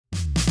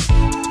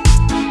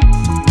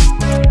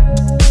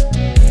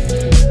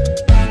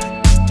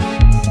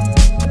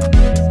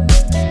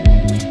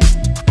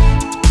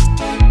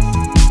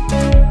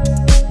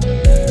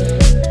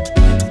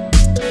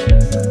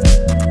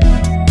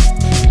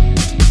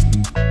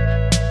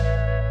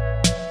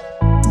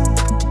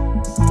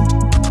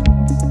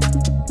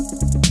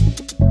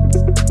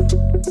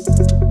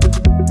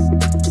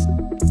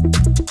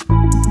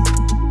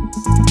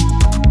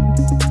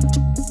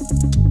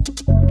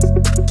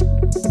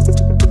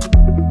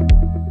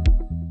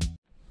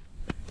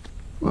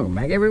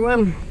back,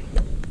 everyone.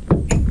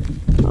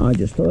 I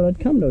just thought I'd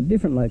come to a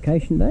different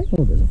location today.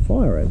 Oh, there's a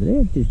fire over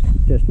there.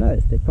 Just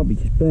noticed they're probably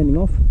just burning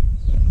off.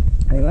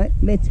 Anyway,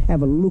 let's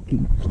have a looky.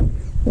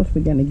 What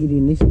we're going to get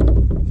in this?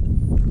 Oh,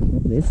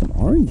 there's some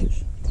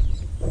oranges.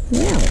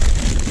 Wow,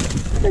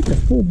 that's a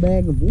full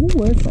bag of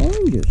Woolworths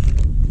oranges.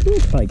 We'll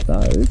take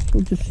those.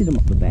 We'll just sit them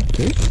up the back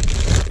there.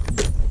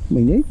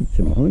 We needed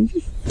some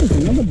oranges. There's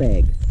another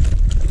bag.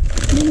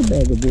 Another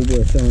bag of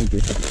Woolworths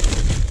oranges.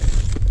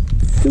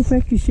 Still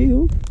factory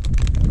sealed.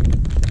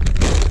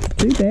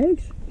 2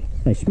 bags.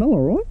 They smell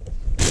alright.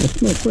 They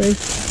smell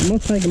fresh. I'm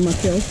not taking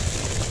much else.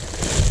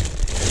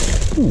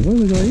 Oh, what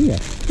have we got here?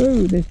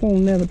 Oh, they're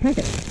falling out of the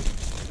packet.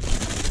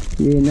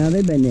 Yeah, no,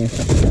 they've been there a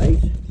couple of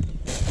days.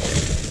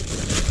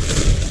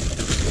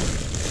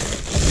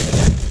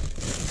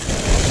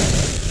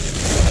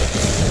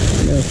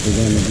 What else are we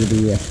going to give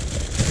here?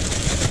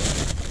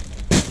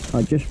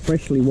 I just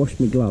freshly washed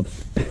my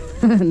gloves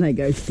and they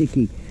go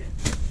sticky.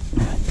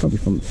 Probably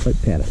from the soap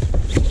powder.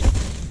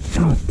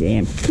 Oh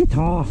damn, get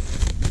off!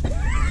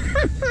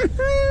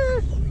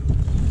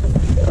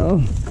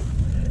 Oh.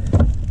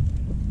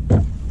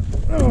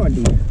 Oh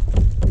dear.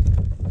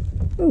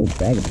 Oh,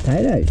 bag of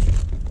potatoes.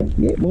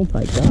 Yeah, we'll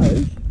take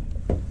those.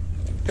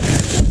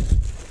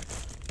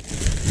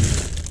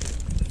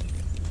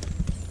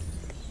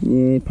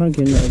 Yeah,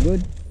 pumpkin no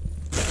good.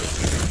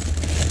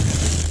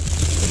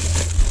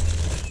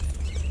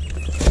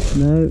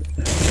 No.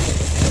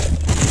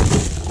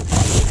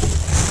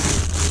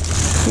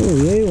 Oh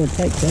yeah, we'll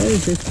take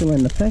those. They're still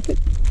in the packet.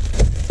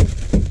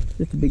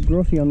 Just a big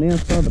grotty on the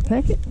outside of the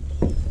packet.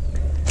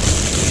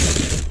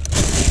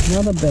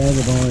 Another bag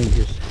of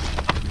oranges.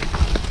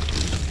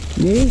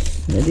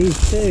 Yes, it is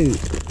too.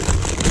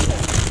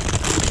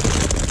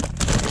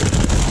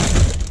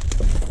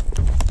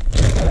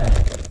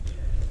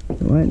 I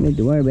won't need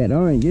to worry about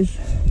oranges.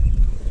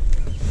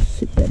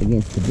 Sit that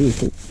against the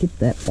vehicle. Get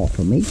that off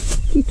of me.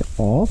 Get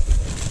off.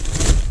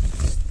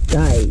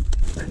 Stay.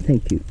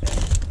 Thank you.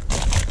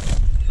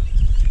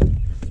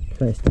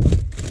 Plastic.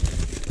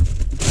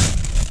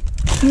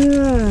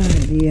 Ah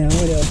dear,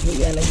 what else are we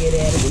going to get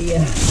out of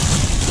here?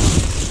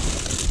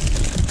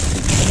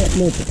 Is that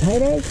more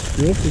potatoes?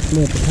 Yes, it's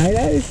more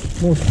potatoes.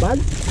 More spud.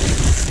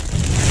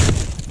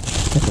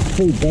 That's a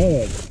full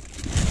bag.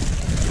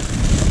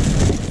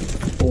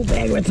 Full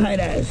bag of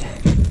potatoes.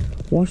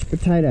 Washed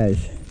potatoes.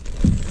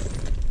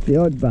 The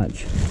odd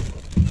bunch.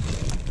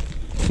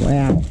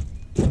 Wow.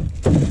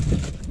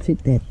 Sit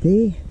that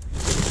there.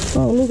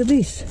 Oh, look at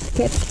this.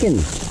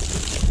 Capsicums.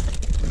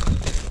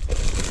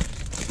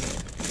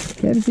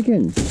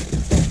 Capsicums.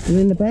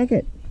 They're in the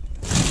packet.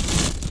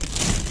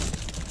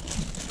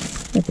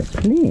 That's a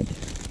plant.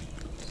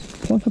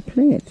 What a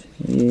plant.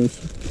 Yes.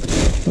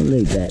 I'll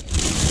leave that.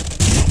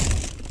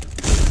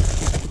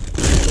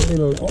 A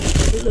little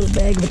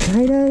bag of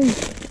potatoes.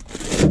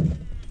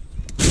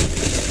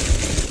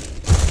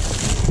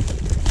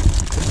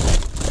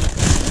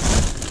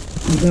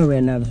 Go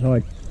around the other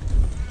side.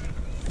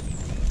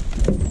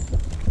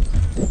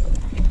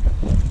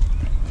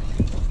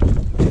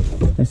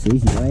 That's the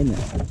easy way, isn't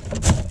it?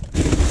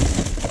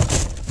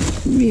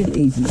 Real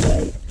easy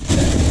way.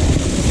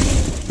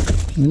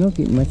 We're not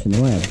getting much in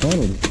the way of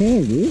bottles of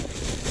cans here.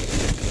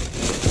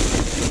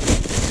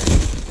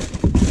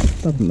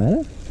 Doesn't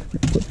matter.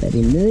 Let's put that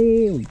in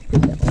there. We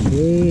put that one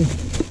there.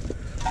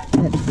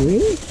 That's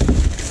there.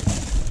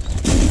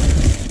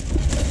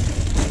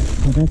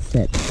 Oh, that's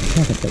that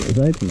packet that was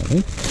open, I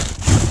think.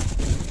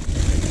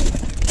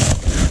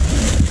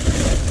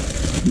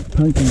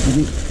 Pumpkin's a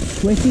bit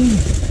sweaty.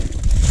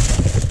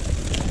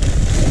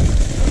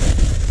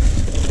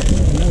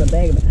 Another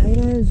bag of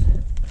potatoes.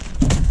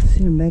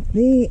 See them back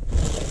there.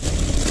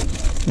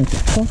 That's a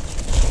pot.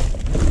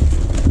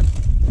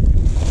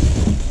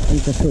 I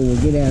think that's all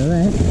we'll get out of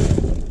that.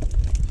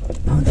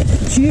 Oh, there's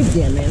a tube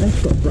down there. That's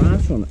got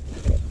brass on it.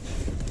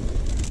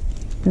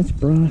 That's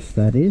brass,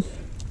 that is.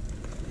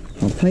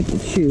 I'll take the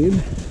tube,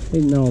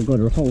 even though I've got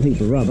a whole heap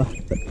of rubber,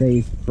 but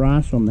there's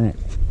brass on that.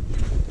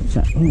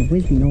 So, oh,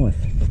 where's my knife?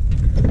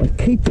 I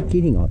keep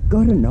forgetting I've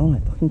got a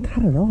knife. I can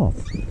cut it off.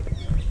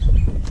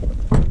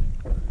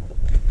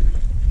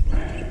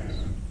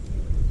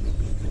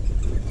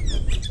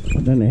 I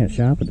don't know how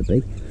sharp it'll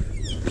be.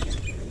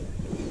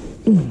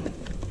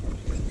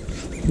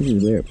 This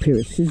is where a pair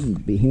of scissors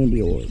would be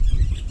handy, or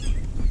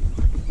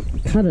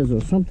cutters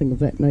or something of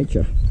that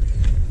nature.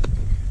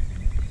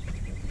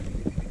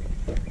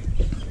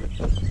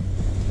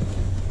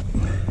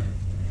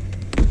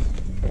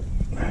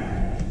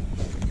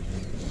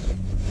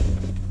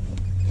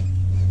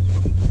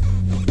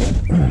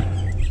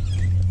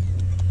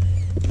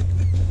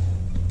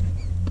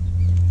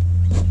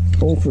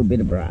 All for a bit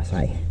of brass,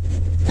 hey?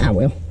 Ah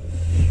well.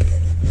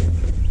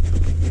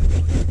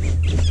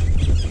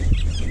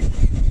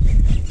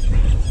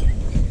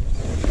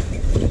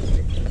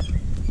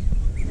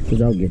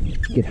 Because I'll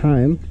get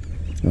home,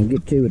 I'll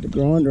get to with the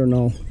grinder and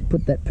I'll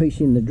put that piece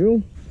in the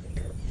drill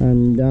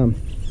and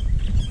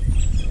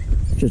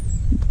just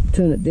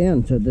turn it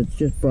down so that's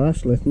just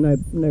brass left, no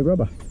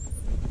rubber.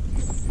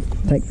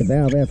 Take the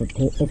valve out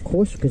of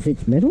course because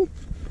it's metal.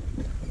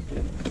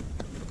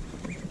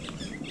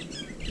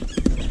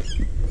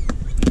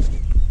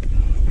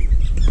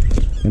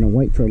 Gonna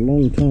wait for a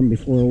long time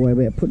before I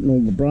worry about putting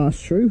all the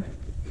brass through.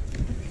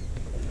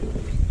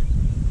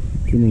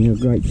 Getting a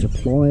great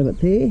supply of it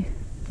there.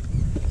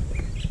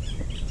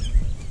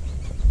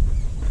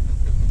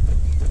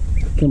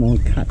 Come on,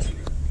 cut.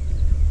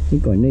 I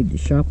think I need to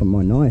sharpen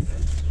my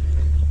knife.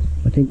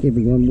 I think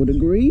everyone would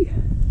agree.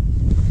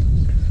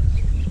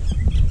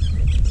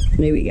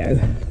 There we go.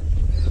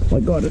 I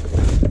got it.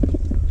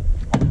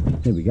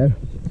 There we go.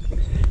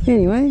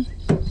 Anyway,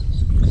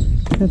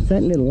 that's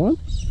that little one.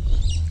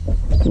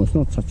 Well, it's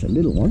not such a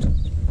little one.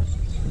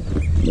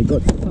 We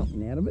got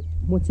something out of it.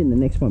 What's in the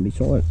next one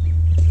beside it?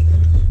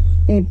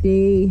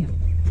 Empty.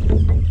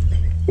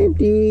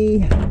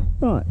 Empty.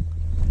 Right.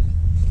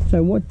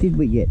 So what did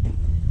we get?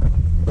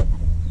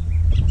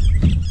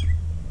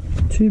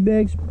 2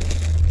 bags.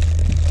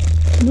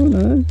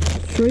 No.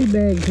 3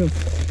 bags of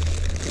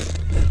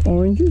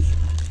oranges.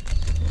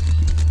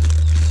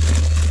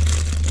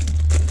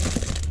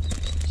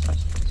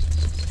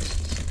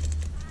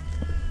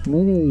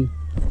 Many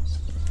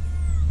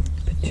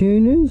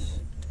petunias.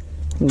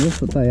 Well,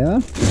 that's what they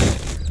are.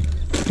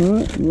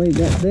 Right, leave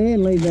that there,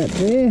 leave that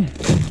there.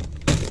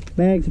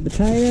 Bags of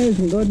potatoes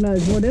and God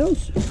knows what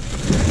else.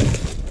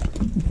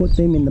 Put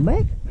them in the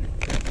back.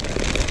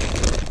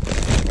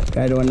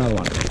 Go to another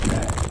one.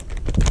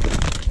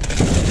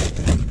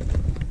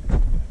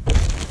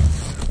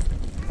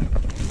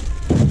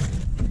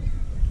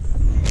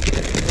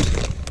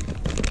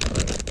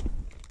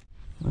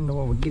 Wonder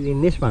what we'll get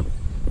in this one.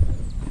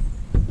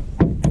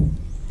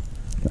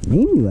 Got an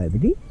emu over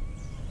there.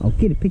 I'll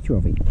get a picture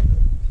of him.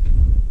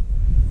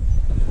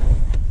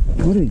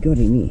 What have we got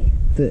in here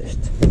first?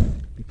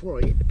 Before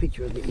I get the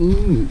picture of the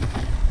emu.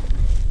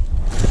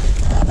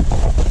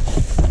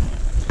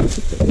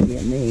 Put that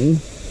down there.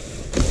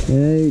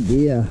 Oh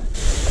dear.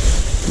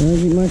 Don't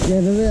get much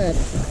out of that.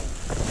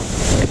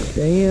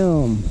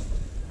 Damn.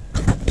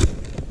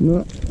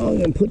 No, I'm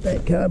going to put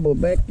that cardboard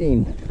back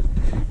in.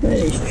 That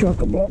is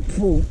chock-a-block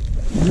full.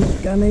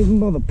 Can't even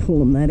bother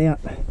pulling that out.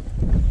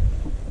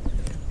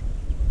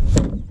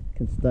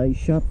 Can stay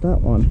shut,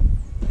 that one.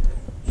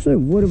 So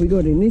what have we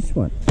got in this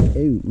one?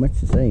 Oh, much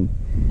the same.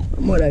 I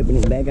might open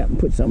it back up and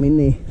put some in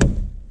there.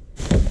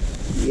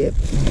 Yep.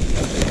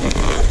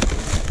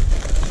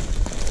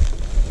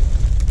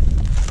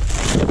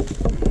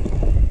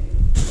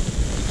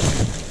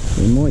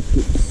 We might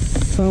get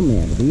some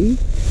out of here.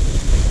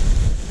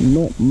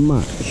 Not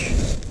much.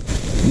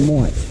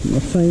 Might. I'm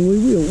not saying we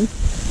will.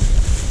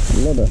 A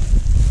lot of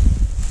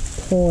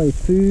Thai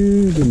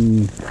food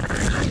and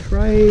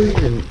trays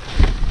and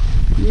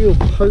real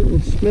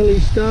potent smelly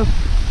stuff.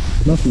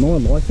 Nothing I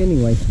like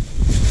anyway.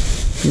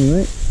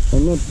 Anyway,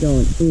 I'm not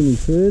going any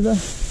further.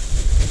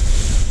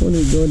 What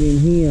have we got in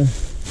here?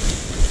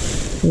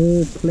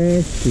 All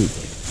plastic.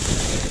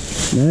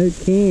 No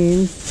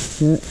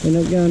cans. No,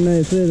 we're not going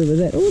no further with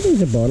that. Oh,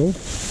 there's a bottle.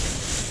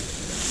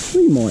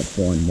 We might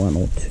find 1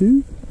 or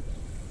 2.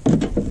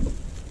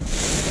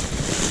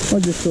 I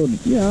just thought,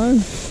 you know,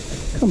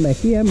 come back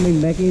here. I haven't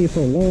been back here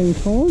for a long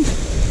time.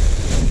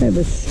 Have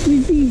a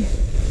swizzy.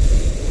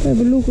 Have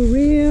a look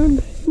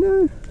around.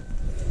 No.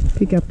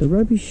 Pick up the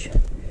rubbish.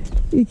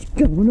 It's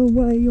going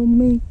away on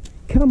me.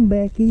 Come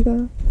back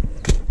here.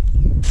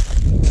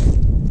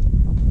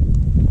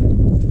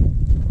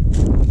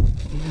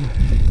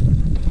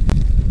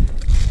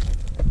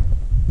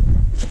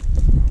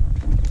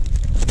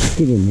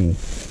 Get in there.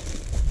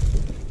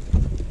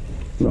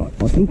 Right,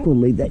 I think we'll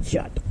leave that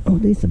shut. Oh,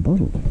 there's a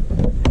bottle.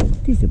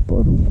 There's a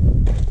bottle.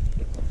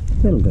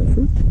 That'll go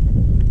through.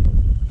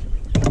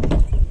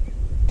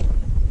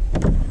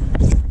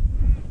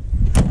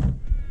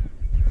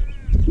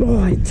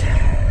 Right.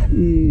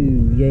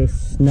 Ooh,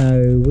 yes,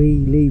 no, we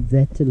leave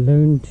that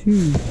alone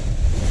too.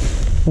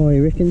 I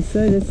reckon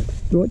so. That's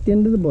right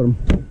down to the bottom.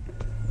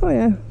 Oh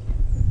yeah.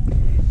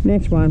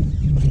 Next one.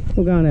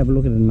 We'll go and have a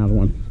look at another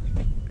one.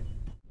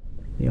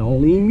 The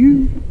old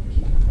emu.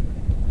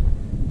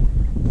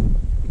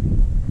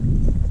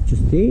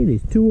 Just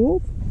there's 2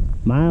 of.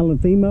 Male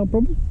and female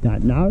probably.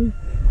 Don't know.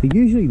 But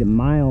usually the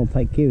male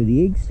take care of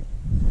the eggs.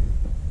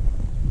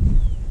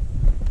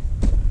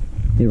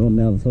 They're on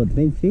the other side of the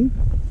fence here.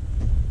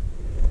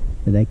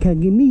 But they can't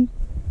get me.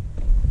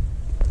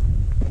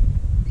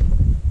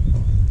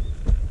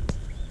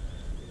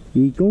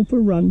 He's going for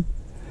a run.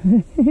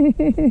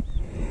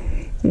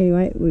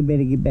 Anyway, we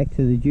better get back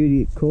to the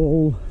duty at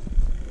call.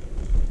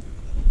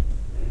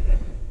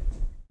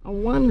 I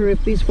wonder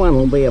if this one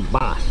will be a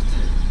bust,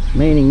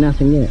 meaning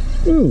nothing in it.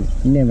 Ooh,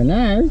 never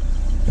know.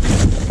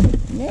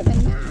 Never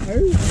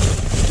know.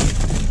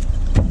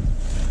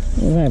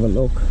 We'll have a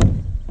look.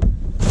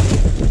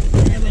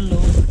 Have a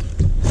look.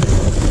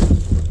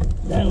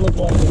 Don't look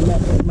like there's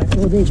nothing much.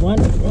 Oh, there's one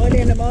right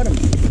in the bottom.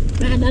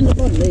 No, down the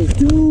bottom. There's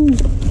 2.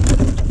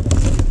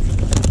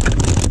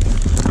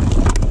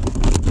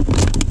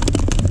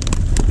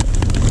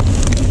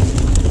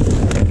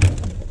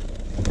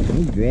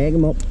 Drag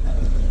them up.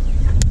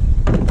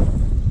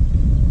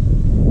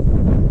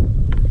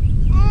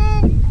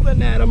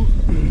 got him.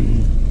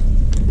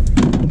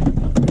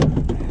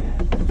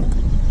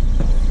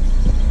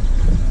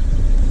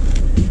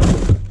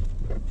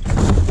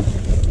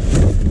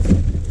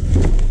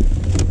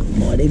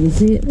 Might even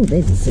see it. Oh,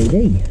 there's a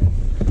CD.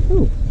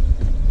 Oh.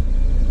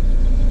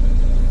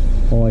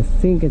 I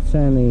think it's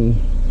only,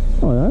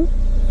 I don't know.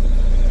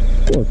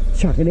 We'll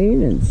chuck it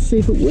in and see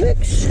if it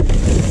works.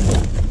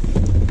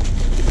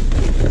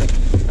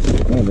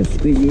 Have a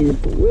squeeze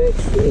if it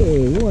works.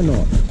 Yeah, why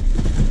not?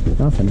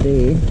 Nothing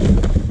there.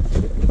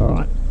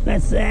 Alright,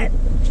 that's that.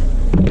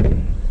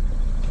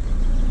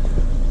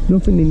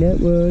 Nothing in that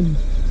one.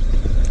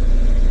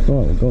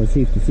 Right, we'll go and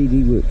see if the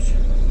CD works.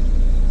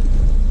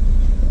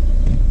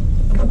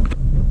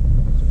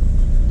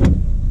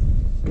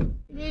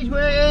 It is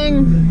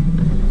working!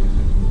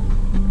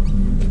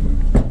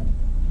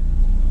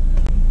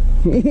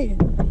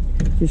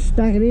 Just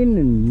stuck it in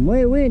and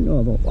away it went.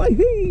 I thought,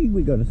 hey,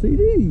 we got a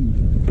CD.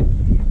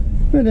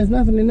 But there's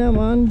nothing in that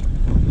one.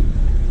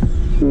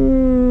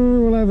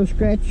 We'll have a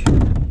scratch.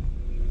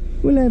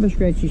 We'll have a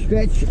scratchy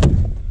scratch.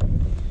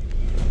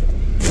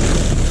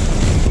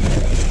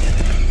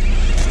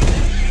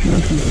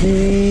 Nothing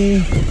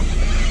there.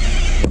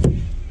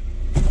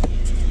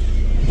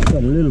 Got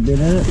a little bit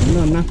in it,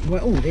 not enough to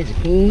wait. Oh, there's a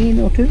can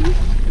or two.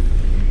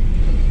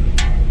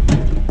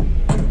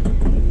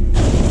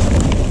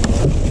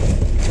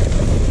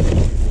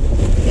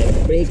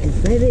 You can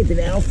see there, a bit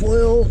of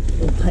alfoil,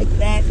 we'll take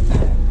that.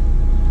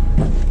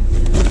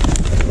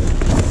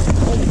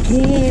 On the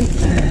can.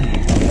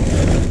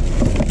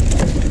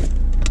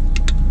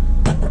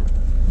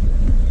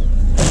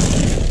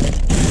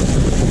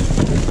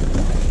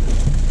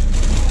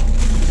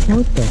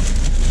 What the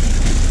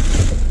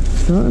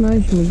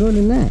tarnation we got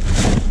in that?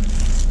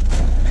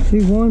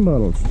 2 wine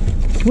bottles.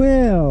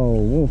 Well,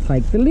 we'll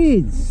take the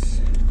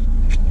lids,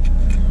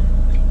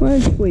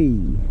 won't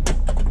we?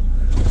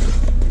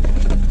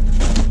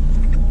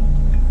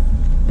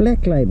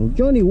 Black label,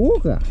 Johnny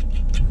Walker.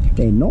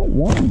 They're not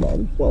wine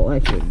bottles. Well,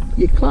 actually,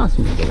 you class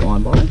them as a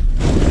wine bottle. You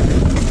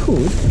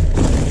could.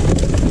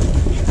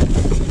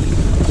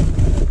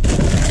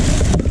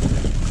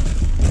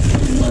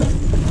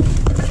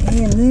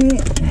 And there.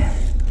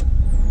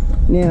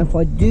 Now, if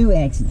I do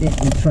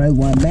accidentally throw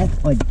one back,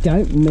 I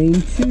don't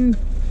mean to.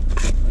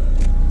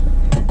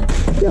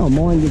 Yeah,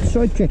 mine gets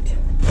sidetracked.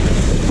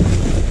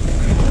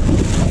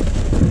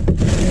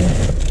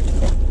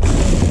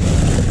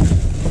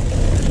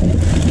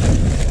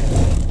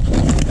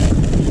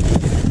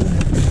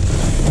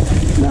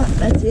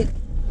 That's it.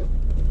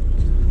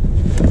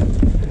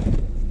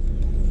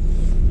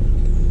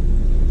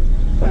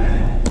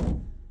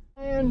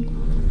 And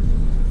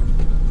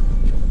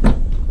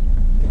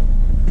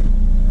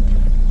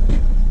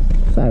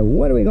so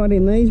what do we got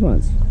in these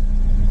ones?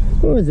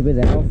 Well, there's a bit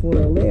of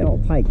alfoil there, I'll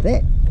take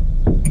that.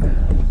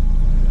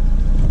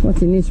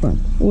 What's in this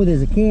one? Oh,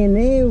 there's a can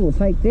there, we'll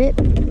take that.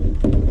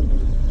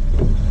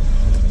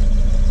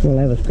 We'll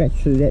have a scratch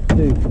through that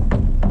too.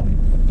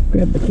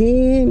 Grab the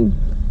can.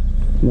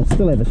 We'll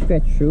still have a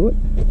scratch through it.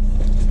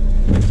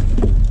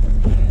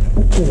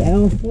 Bit of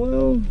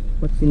alfoil.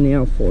 What's in the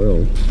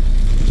alfoil?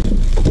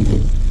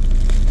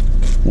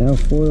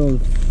 Alfoil's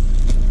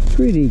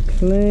pretty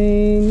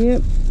clean,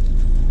 yep.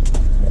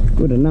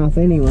 Good enough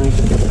anyway.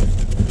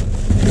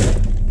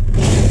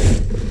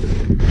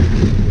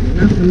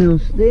 Nothing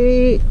else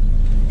there.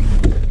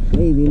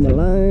 Leave him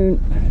alone.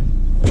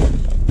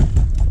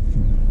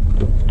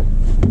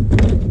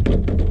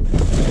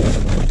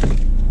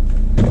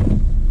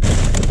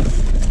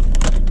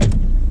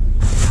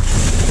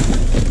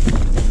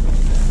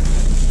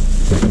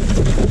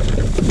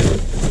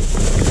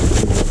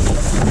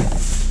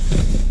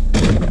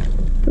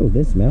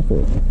 There's some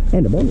alfoil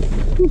and a bottle.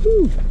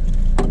 Woohoo!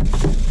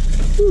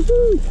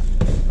 Woohoo!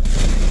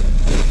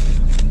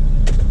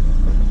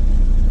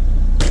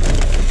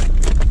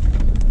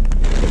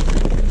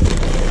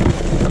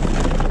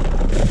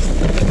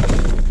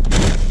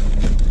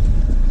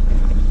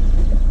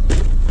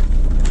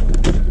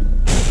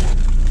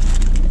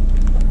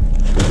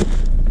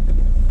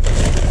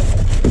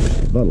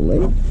 Bottle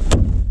there.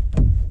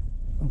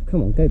 Oh,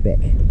 come on, go back.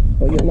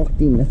 Oh, you're locked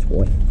in, that's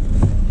why.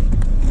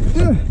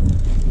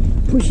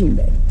 Pushing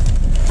back.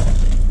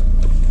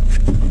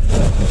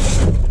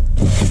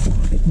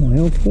 Bit more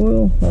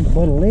alfoil, another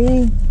bottle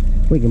there.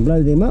 We can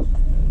blow them up.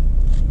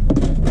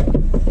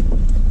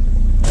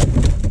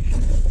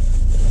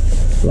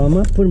 Blow them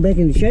up, put them back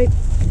into shape.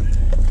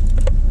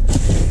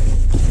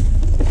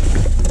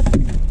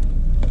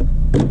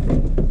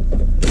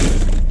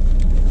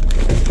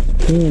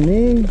 And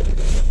there.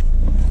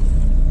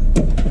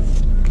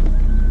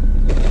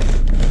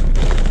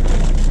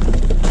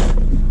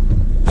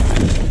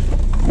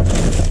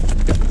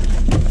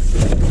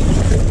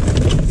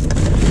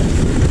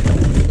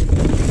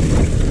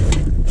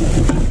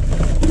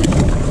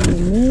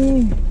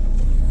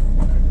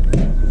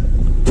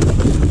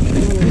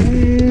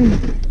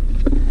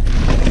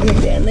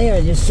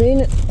 Just seen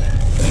it.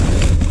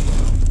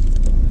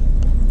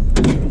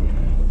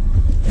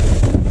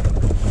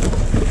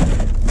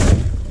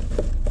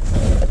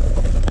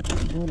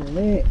 Bottle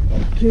there.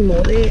 2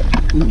 more there.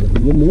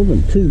 Well, more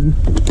than 2.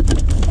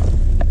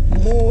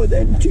 More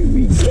than 2,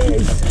 he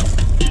says.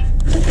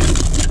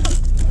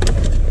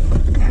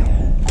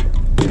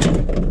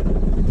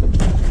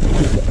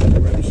 Get the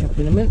rubbish up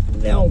in a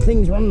minute. The old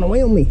thing's running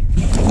away on me.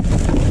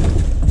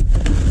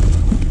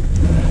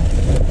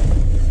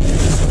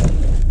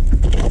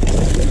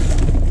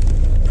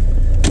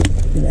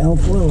 Bit of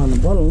alfoil on the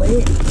bottle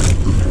there.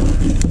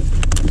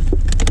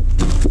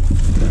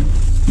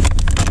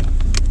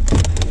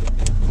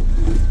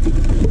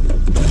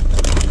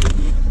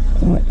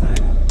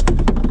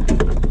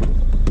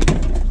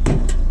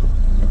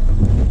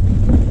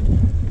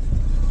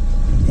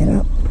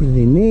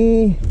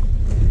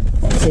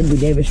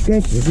 We'd have a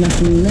stretch, there's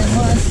nothing in that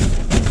one.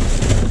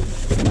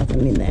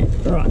 Nothing in that.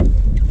 Right,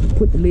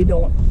 put the lid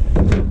on.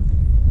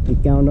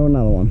 Keep going to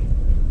another one.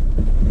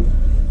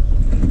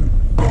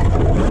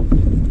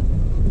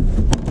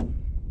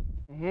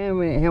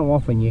 How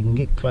often you can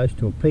get close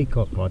to a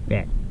peacock like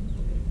that?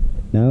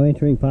 No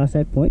entering past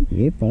that point?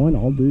 Yeah, fine,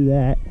 I'll do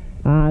that.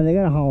 They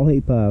got a whole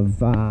heap of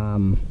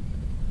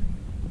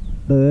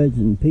birds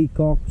and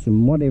peacocks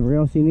and whatever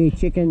else in here,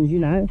 chickens, you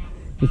know.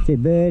 It's their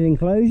bird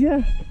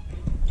enclosure.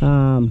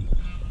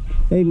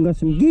 They even got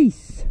some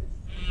geese.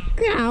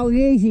 Oh,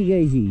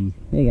 geesey.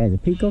 There goes a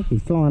peacock,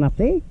 he's flying up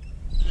there.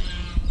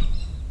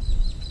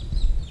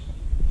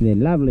 They're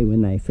lovely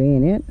when they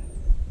fan out.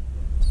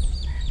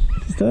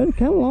 So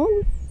come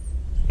along,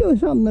 do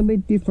something a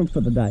bit different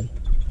for the day.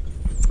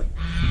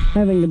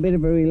 Having a bit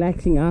of a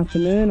relaxing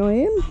afternoon,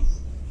 I am.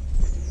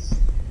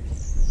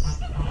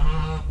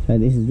 So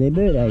this is their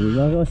bird area,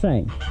 like I was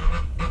saying.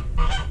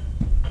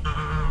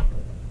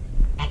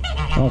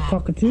 Old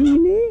cockatoo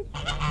in there.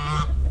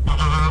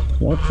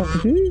 White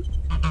cockatoo.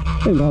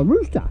 There's a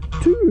rooster.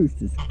 2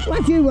 roosters.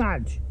 What you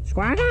want?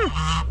 Squawker?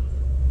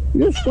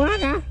 You're a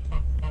squawker?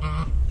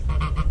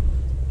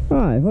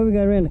 Right, before we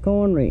go around the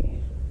corner,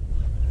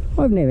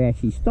 I've never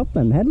actually stopped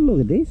and had a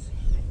look at this.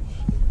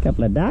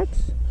 Couple of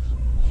ducks.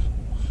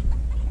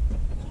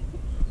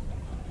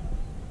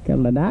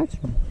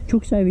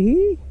 Chooks over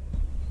here.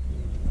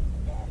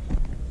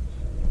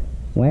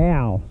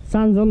 Wow.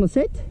 Sun's on the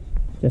set.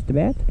 Just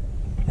about.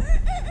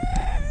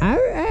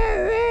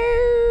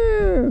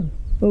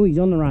 Oh, he's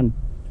on the run.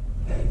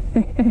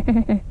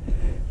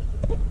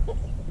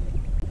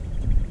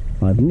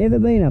 I've never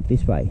been up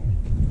this way.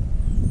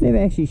 Never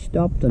actually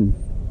stopped and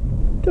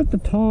took the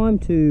time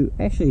to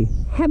actually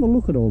have a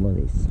look at all of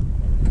this.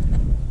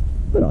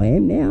 But I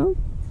am now.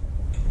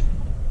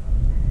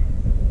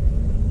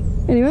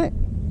 Anyway,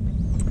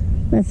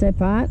 that's that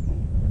part.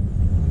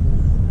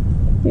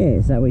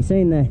 Yeah, so we've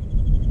seen the...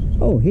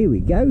 Oh, here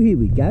we go.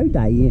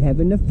 They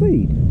having a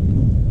feed.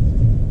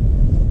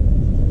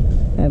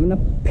 Having a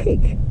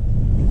pick.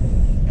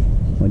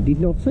 I did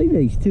not see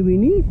these 2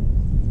 in here.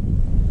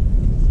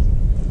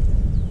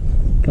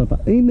 Couple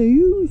of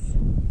emus.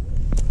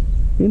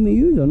 I'm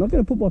not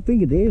going to put my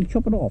finger there and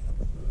chop it off.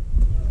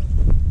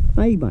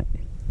 Hey, mate.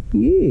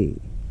 Yeah.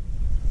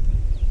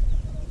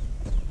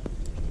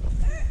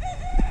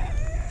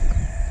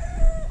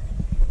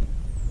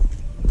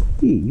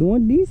 Here, you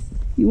want this?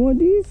 You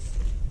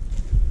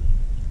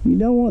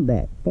don't want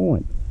that.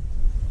 Fine.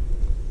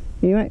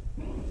 Anyway,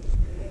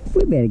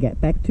 we better get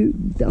back to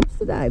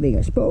dumpster diving,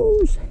 I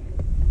suppose.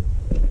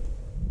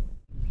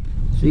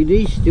 See,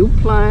 these still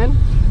playing.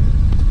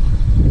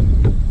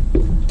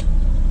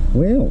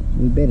 Well,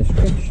 we better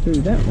stretch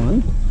through that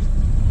one.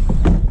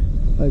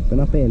 Open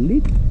up our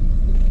lid.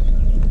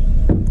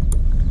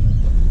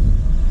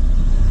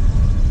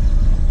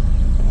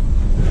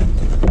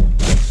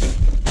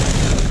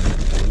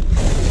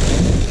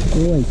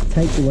 Always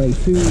takeaway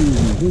food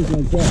and things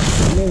like that.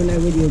 You never know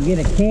whether you'll get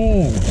a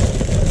can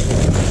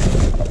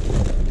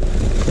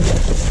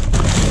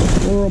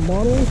or a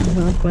bottle, a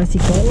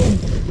plastic bottle.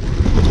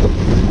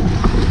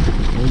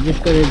 We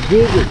just got to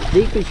dig as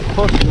deep as you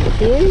possibly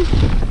can.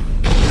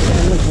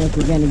 Doesn't look like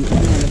we're going to get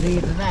one out of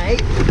here today.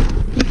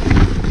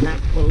 No,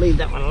 we'll leave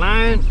that one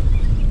alone.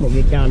 We'll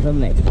get going to the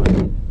next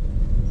one.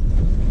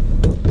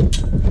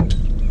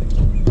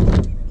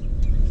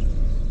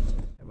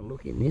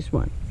 In this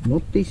one,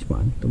 not this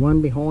one, the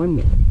one behind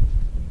me.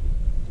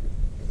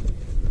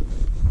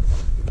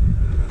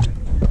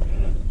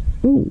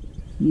 Oh,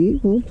 yeah,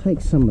 we'll take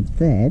some of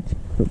that,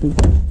 but we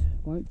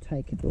won't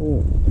take it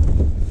all.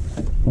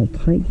 I'll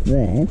take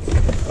that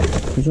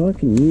because I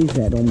can use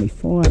that on my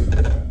fire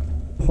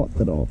pot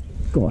that I've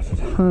got at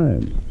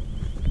home.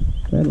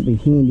 That'll be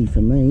handy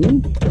for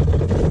me.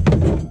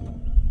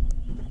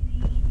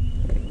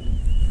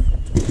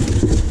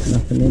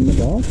 Nothing in the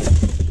box.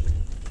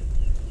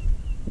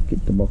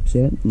 Get the box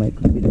out,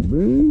 make a bit of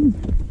room,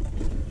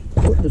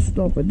 put the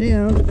stopper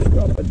down, There's the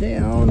bottle.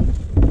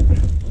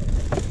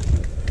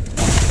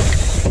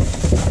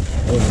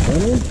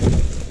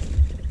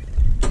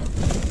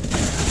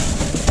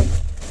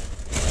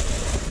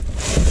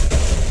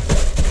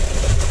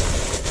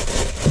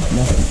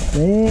 Nothing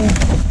there,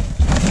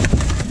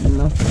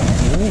 nothing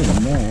there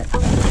in that.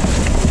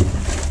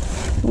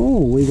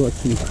 Oh, we got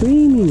some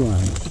creamy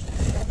ones.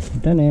 I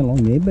don't know how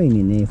long they've been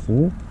in there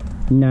for.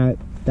 No.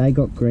 They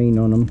got green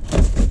on them.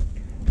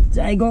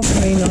 They got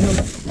green on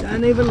them.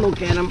 Don't even look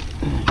at them.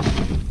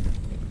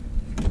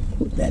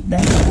 Put that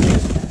back. Put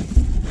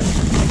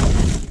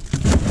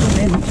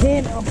that in the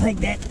can. I'll take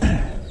that.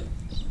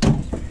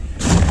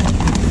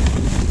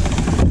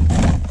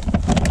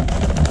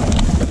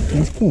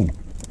 Gas can.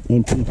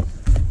 Empty.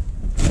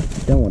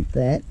 Don't want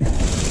that.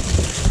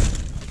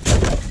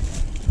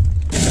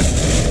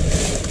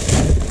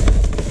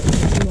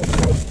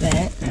 I'll take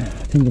that. I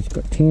think it's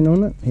got 10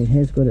 on it. It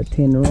has got a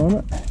tenner on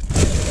it.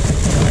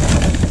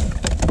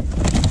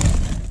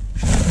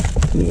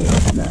 Yeah,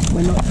 no,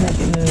 we're not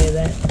taking any of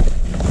that.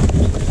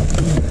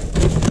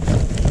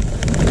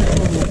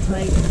 We'll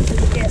take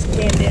the gas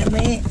can down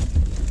there.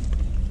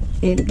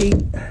 Empty.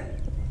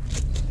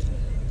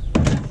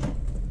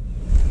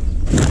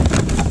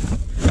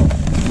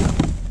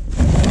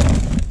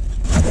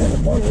 And the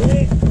bottle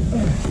there.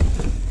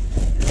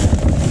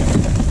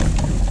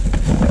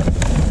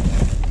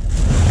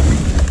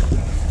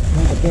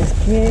 Another gas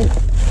can.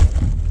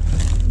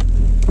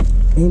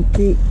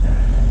 Empty.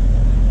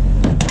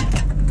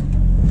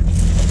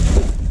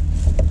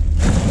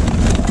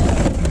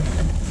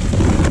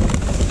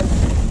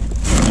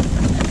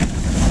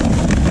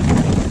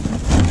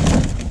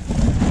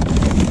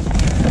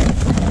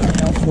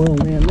 Well,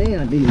 down there,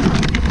 I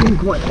didn't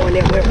quite find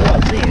out where it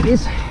was. There it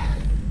is.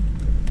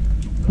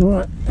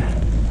 Right,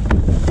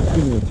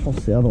 give it a toss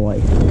the other way.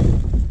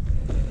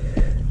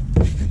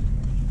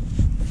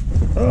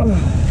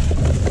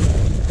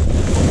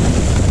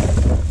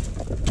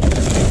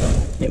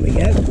 There we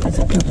go. That's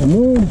a couple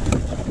more.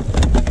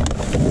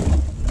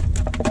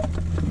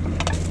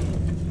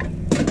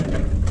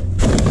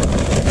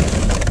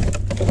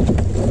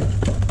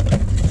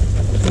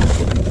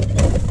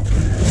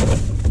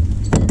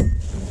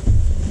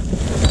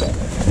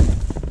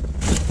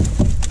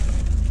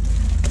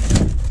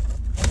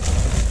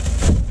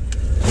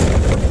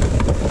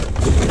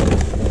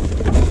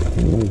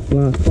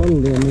 Glass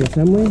bottle down there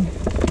somewhere.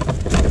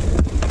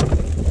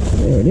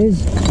 There it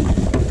is.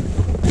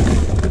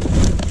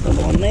 Come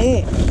on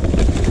there.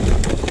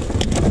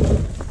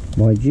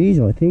 My geez,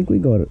 I think we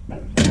got it.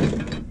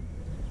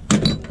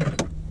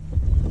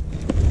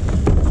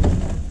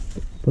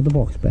 Put the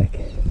box back.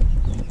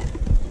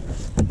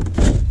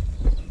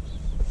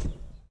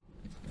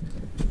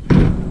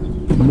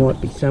 Might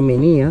be some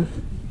in here.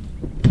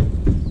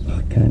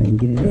 I can't even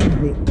get it out of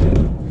there.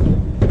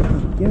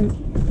 There we go.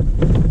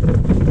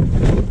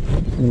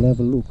 We'll have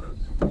a look.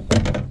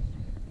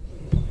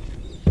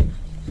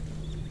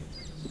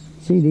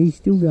 See, these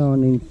still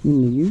going in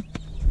the ute.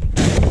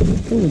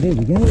 Oh, there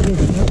we go.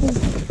 There's a couple.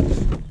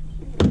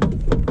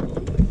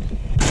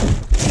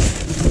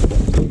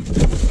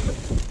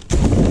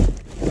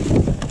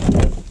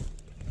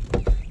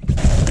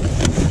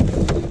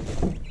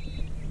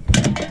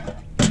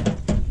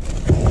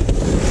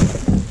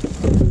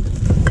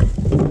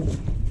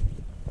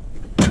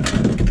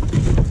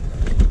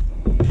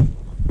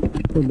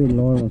 A bit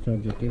lower on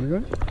subject here,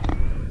 right?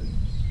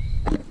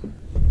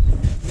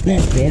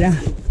 That's better.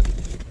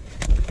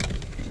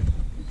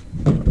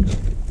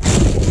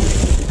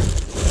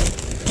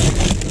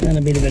 Done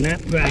a bit of an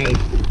upgrade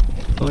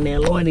on our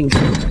lighting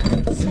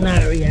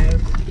scenario. I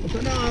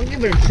thought, oh, I'll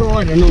give it a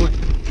try tonight.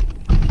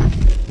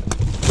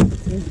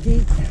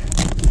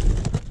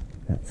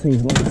 That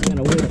seems like it's going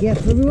to work out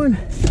for everyone.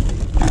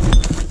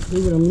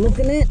 See what I'm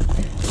looking at.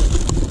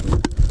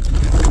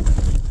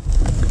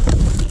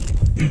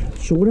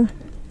 Shorter.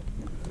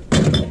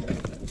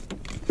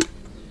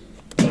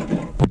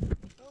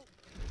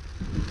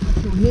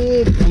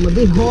 Here, I'm a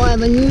bit higher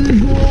than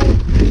usual.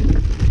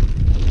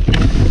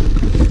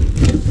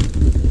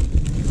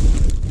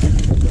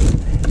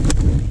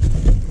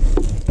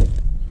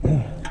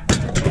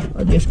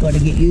 I just got to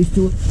get used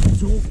to it.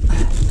 That's all.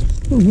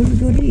 Oh, what have we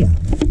got here?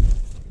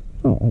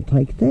 Oh, I'll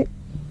take that.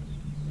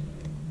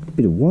 A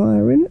bit of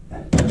wire in it.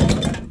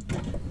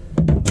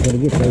 Got to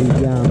get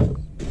the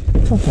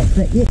top off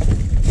that yet.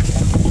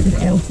 Bit of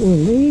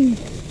alfoil there.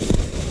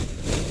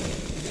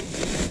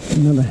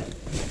 Another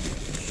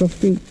soft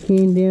drink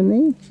can down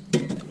there.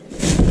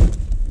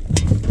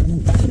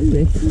 Two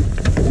actually.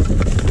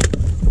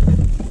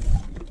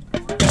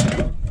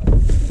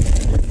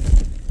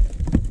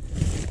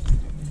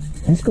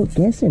 That's got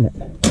gas in it.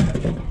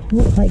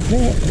 We'll take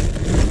that.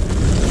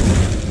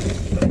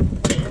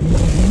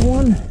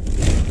 One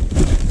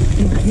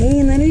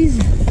can, that is.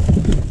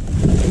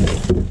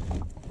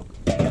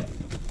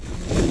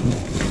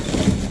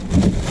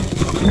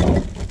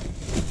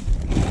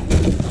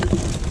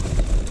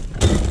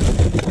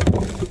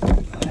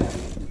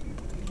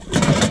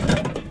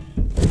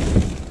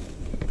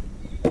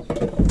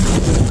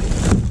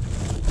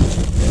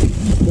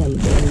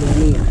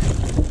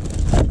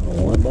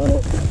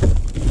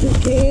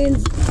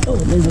 Oh,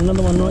 there's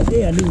another one right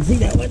there. I didn't see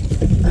that one.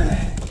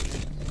 Right.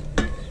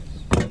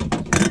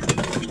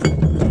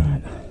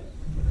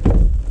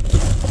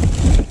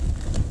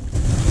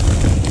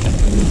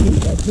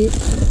 That's it.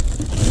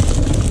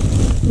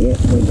 Yep,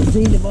 we can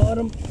see the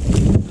bottom.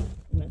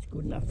 That's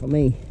good enough for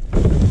me.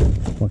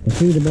 If I can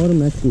see the bottom,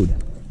 that's good.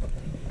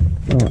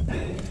 Right.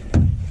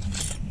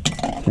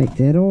 Take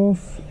that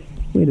off.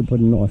 Where to put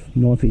a knife?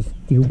 Knife is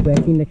still back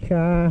in the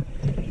car.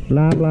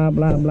 Blah, blah,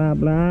 blah, blah,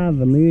 blah.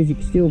 The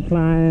music's still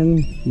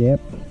playing. Yep.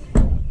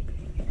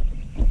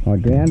 I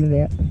drowned it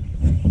out.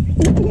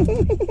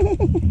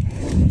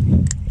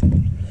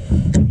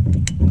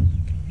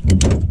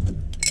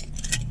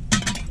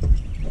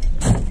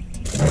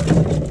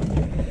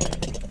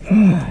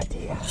 Oh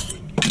dear.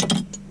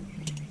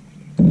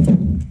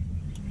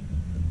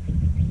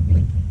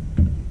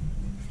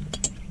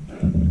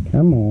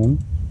 Come on.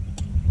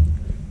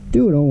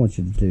 Do what I want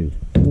you to do.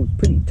 Oh, it's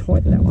pretty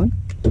tight, that one.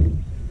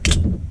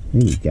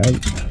 There we go.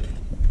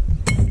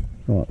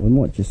 Right, we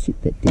might just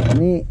sit that down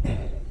there.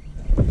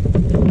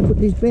 Put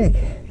this back.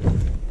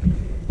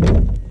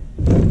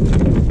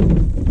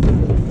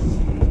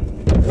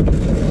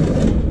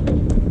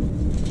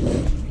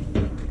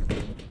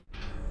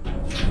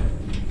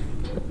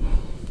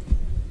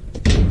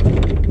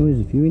 Oh, there's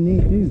a few in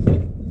there too.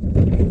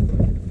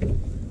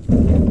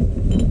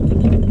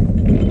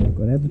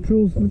 Got to have the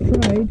tools for the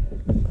trade.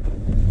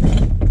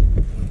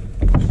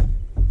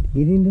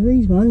 Get into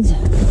these ones.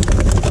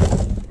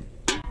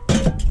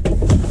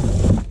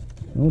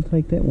 I'll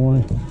take that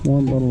wine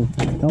bottle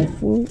golf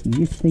foil.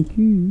 Yes, thank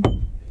you.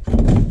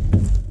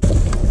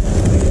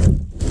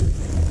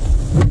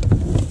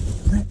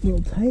 That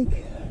will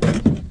take.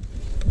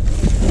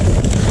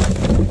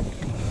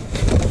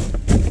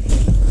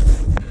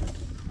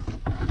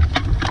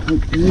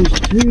 Take these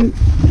two.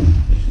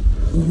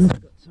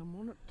 Got some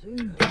on it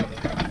too.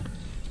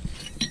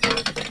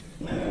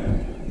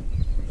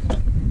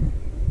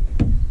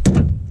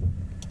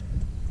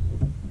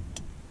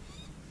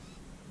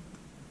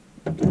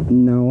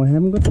 No, I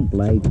haven't got the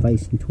blade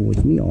facing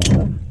towards me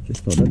either.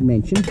 Just thought I'd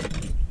mention.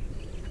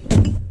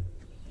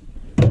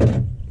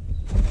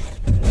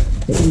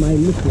 It may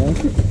look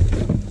like it,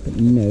 but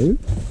no.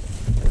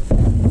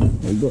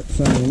 We've got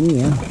some in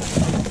here.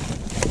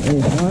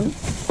 There's one.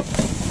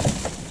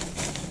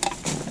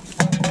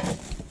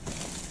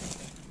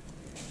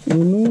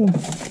 Oh no.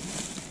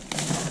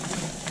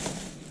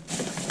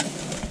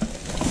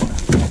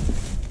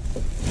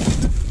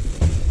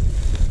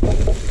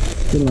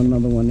 Still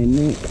another one in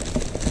there.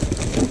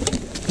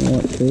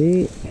 Right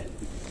there.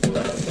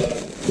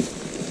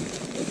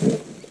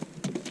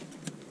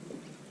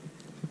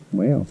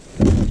 Wow,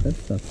 don't know what that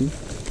stuff is.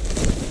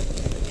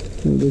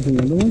 Oh, there's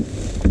another one.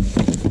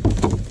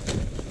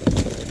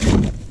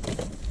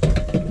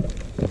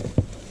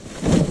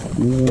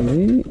 Another one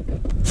there.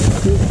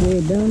 This way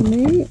down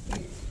there.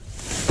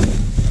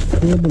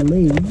 I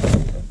believe.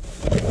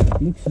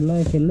 Looks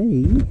like a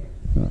lead.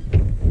 Right,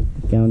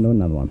 going to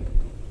another one.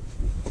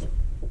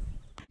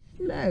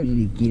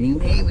 Slowly getting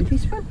there with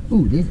this one.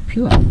 Oh, there's a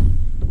pillow.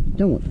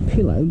 Don't want the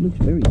pillow. It looks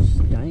very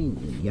stained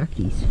and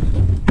yuckies.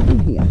 In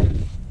here.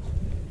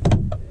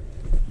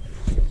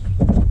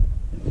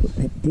 Put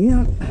that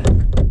down.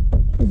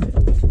 There's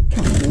a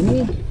couple in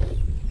there.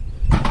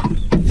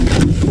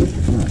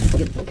 Right,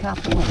 get the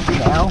couple of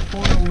towel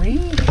foil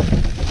there.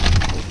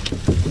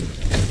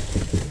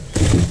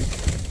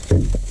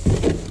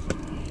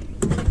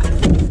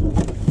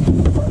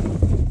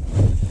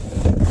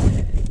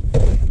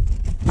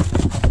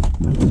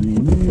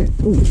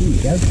 Oh, here we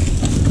go.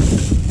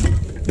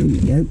 There we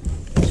go.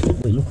 That's what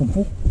we're looking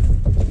for.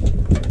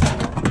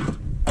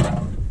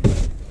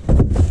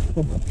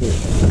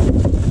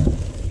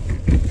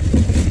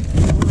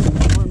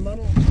 One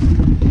bottle.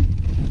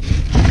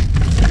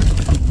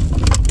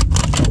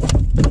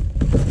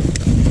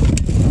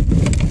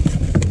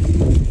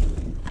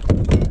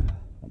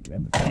 I'll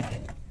grab it back.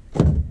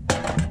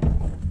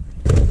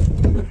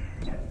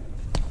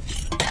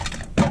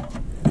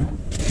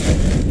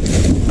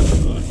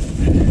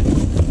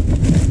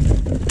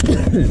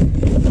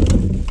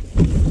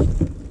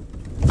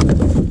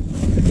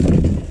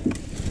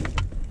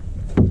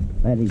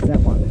 That is that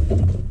one.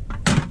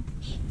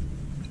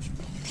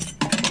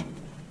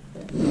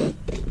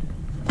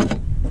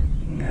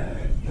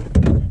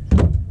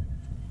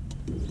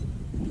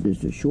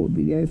 Just a short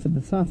video for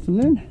this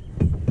afternoon.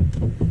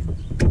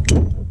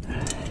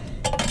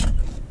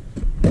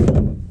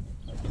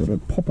 Thought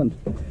I'd pop a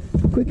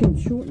quick and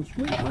short and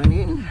sweet one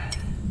in.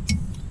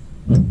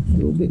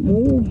 Do a bit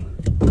more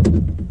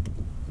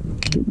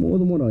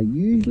than what I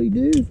usually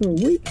do for a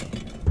week.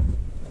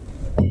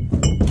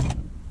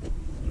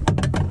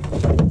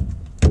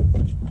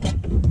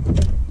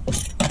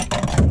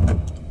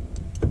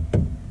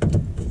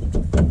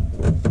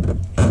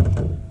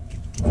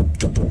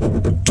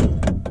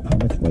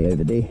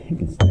 Over there, you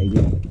can stay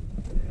there.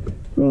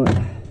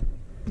 Right,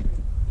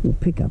 we'll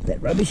pick up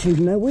that rubbish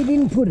even though we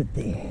didn't put it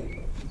there.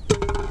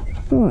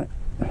 Right,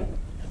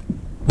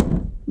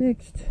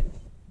 next.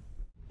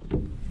 Oh,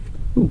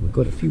 we've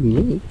got a few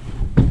in here.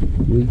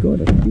 We've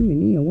got a few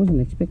in here. I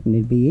wasn't expecting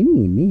there'd be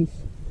any in this.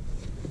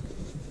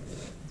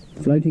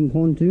 Floating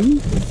pontoon.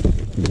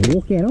 We'll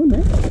walk out on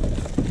that.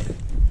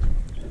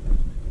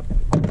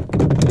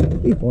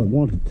 If I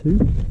wanted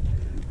to.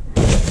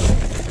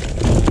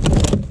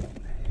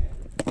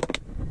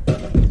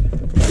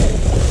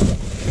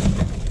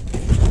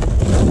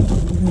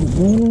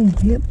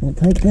 Yep, I'll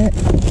take that.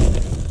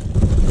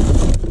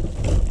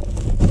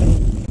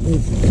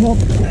 There's the top.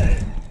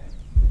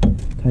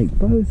 Take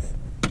both.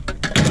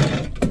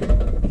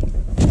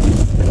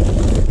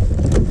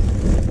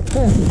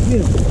 Oh, it's a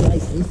beautiful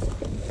place, this.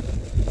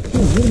 Oh,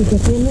 what have we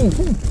got down there? Is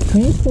that a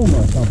transformer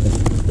or something?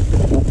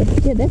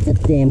 Yeah, that's a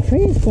damn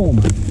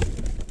transformer.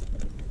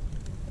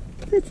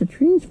 That's a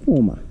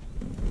transformer.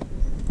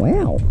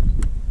 Wow.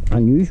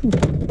 Unusual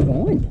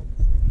find.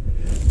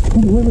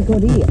 What have we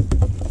got here?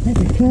 That's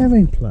a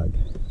caravan plug.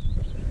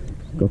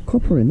 Got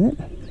copper in that.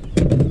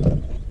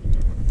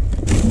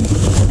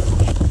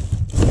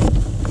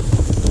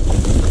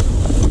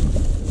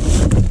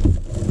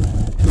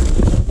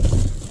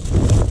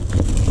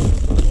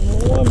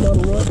 One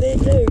bottle right there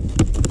too.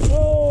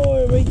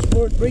 Oh, reach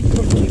for it,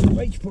 Jim,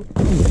 reach for it.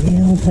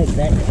 Yeah, I'll take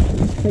that.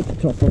 Take the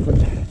top off it.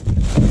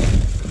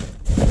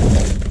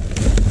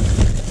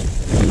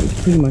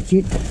 That's pretty much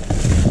it.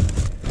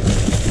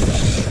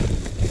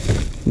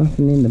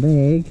 Nothing in the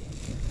bag.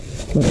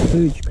 A lot of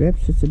food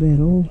scraps, that's about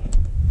all.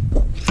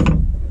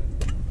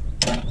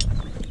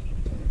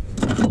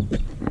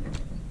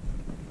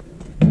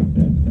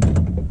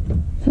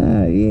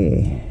 So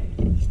yeah.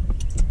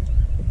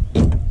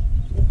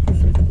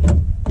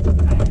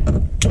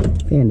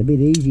 Found a bit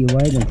easier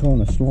way than trying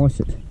to slice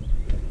it.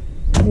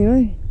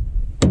 Anyway,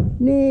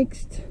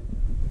 next.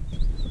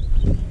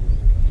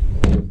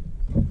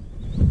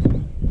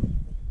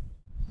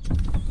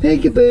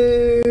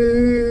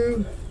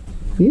 Peekaboo!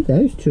 Yeah,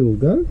 those two will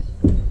go.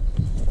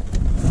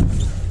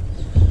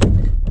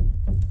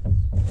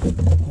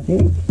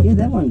 Yeah,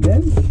 that one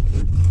goes.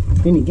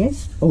 Any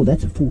guess? Oh,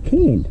 that's a full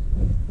can.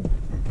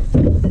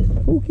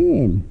 Full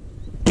can.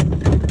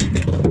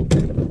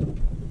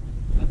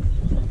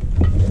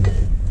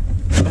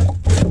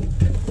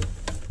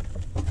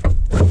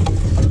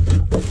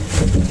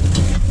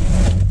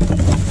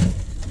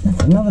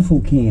 That's another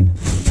full can.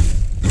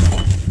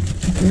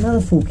 That's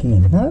another full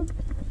can. No?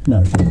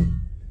 No.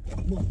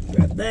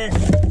 Grab that.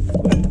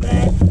 Grab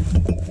that.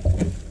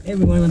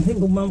 Everyone, I think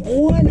will mum.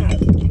 Oh, I know.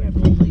 Grab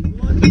all these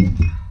ones.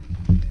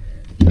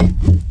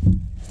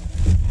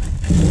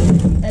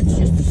 That's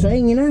just a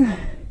saying, you know.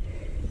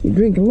 You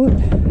drink a lot,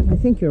 I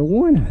think you're a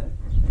whiner.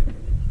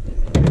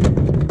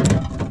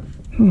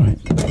 Alright.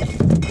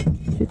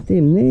 Set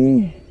them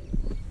there.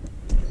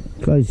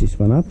 Close this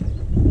one up.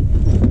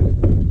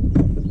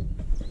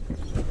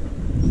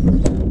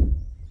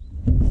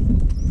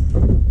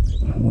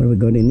 What have we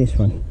got in this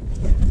one?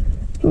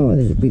 Oh,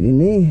 there's a bit in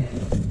there.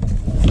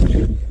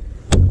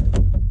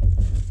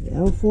 The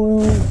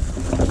alfoil,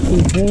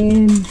 the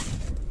can,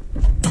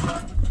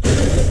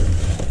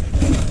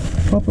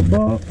 popper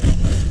box.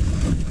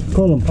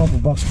 Call them popper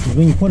boxes because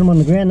when you put them on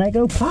the ground they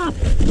go pop.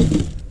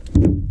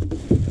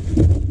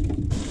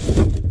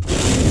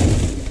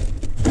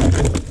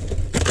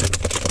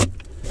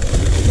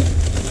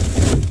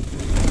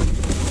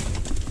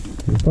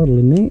 There's a bottle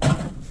in there.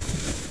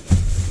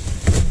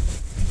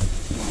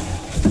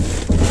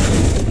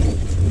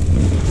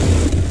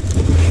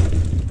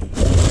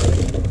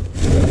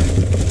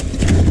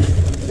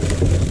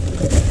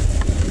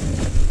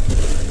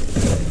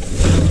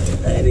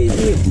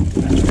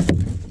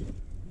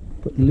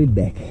 Put the lid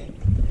back.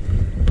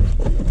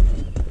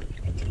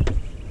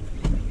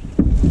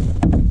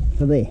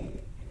 So there.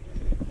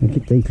 I'll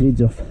get these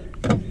lids off.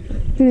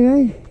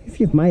 Anyway, if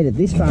you've made it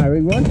this far,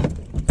 everyone,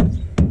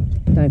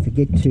 don't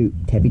forget to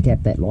tappy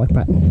tap that like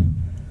button.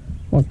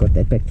 I've got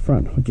that back to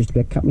front. I just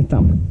about cut my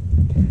thumb.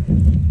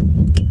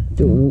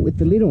 Doing it with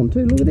the lid on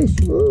too. Look at this.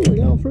 Oh, we're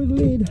going through the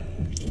lid.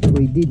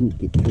 We didn't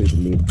get through the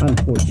lid,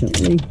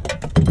 unfortunately.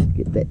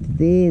 Get that to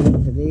there,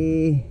 that to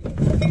there.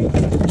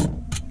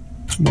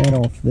 That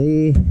off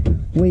there.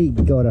 We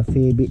got a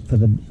fair bit for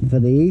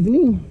the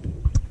evening.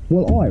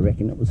 Well, I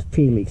reckon it was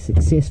fairly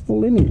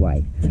successful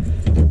anyway,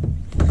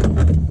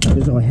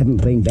 because I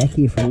haven't been back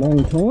here for a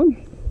long time.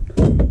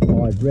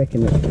 I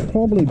reckon it's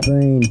probably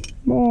been,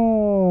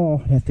 oh,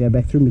 I'd have to go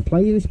back through my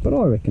playlist, but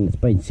I reckon it's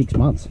been 6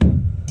 months.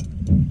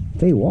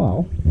 Fair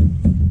while.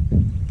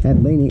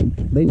 Have been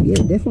yeah,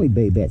 definitely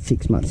be about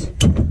 6 months.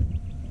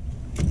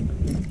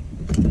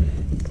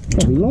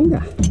 Probably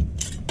longer.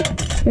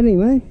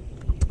 Anyway,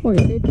 like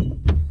I said,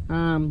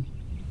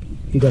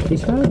 if you got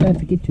this far, don't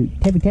forget to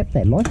tap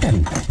that like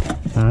button.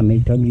 Every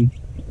time you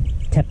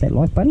tap that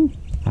like button,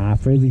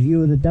 for every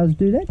viewer that does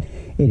do that,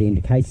 it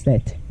indicates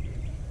that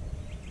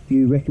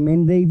you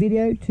recommend the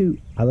video to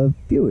other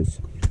viewers.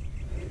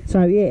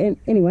 So yeah, and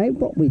anyway,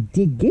 what we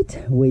did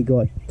get, we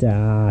got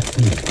some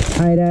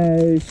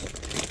potatoes,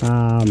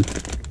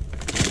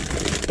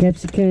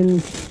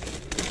 capsicums,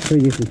 3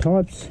 different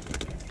types,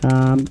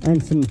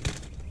 and some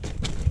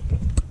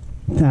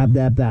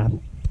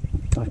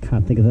I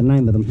can't think of the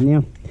name of them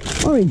now.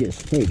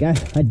 Oranges. There you go. I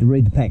had to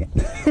read the packet.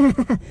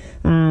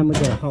 We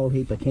got a whole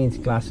heap of cans,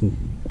 glass, and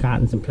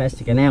cartons, and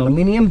plastic, and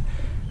aluminium.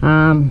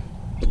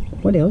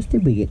 What else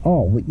did we get?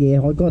 Oh,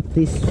 yeah, I got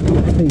this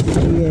piece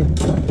here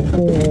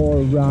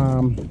for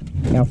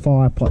our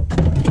fire pot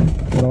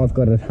that I've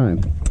got at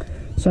home.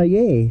 So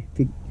yeah,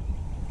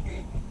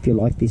 If you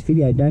like this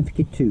video, don't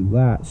forget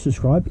to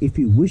subscribe if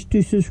you wish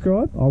to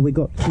subscribe. Oh, we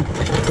got some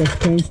test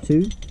cans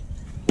too.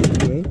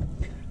 Yeah.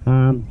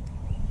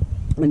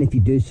 And if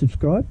you do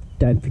subscribe,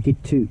 don't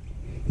forget to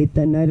hit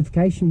that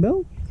notification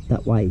bell.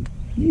 That way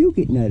you'll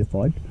get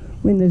notified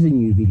when there's a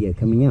new video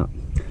coming out.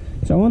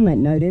 So on that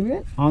note,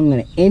 everyone, I'm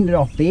going to end it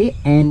off there,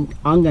 and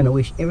I'm going to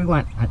wish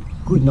everyone a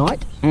good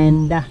night,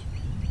 and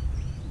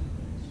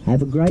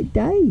have a great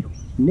day,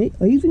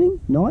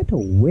 evening, night,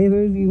 or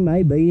wherever you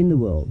may be in the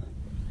world.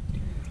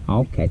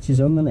 I'll catch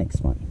you on the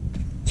next one.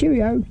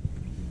 Cheerio.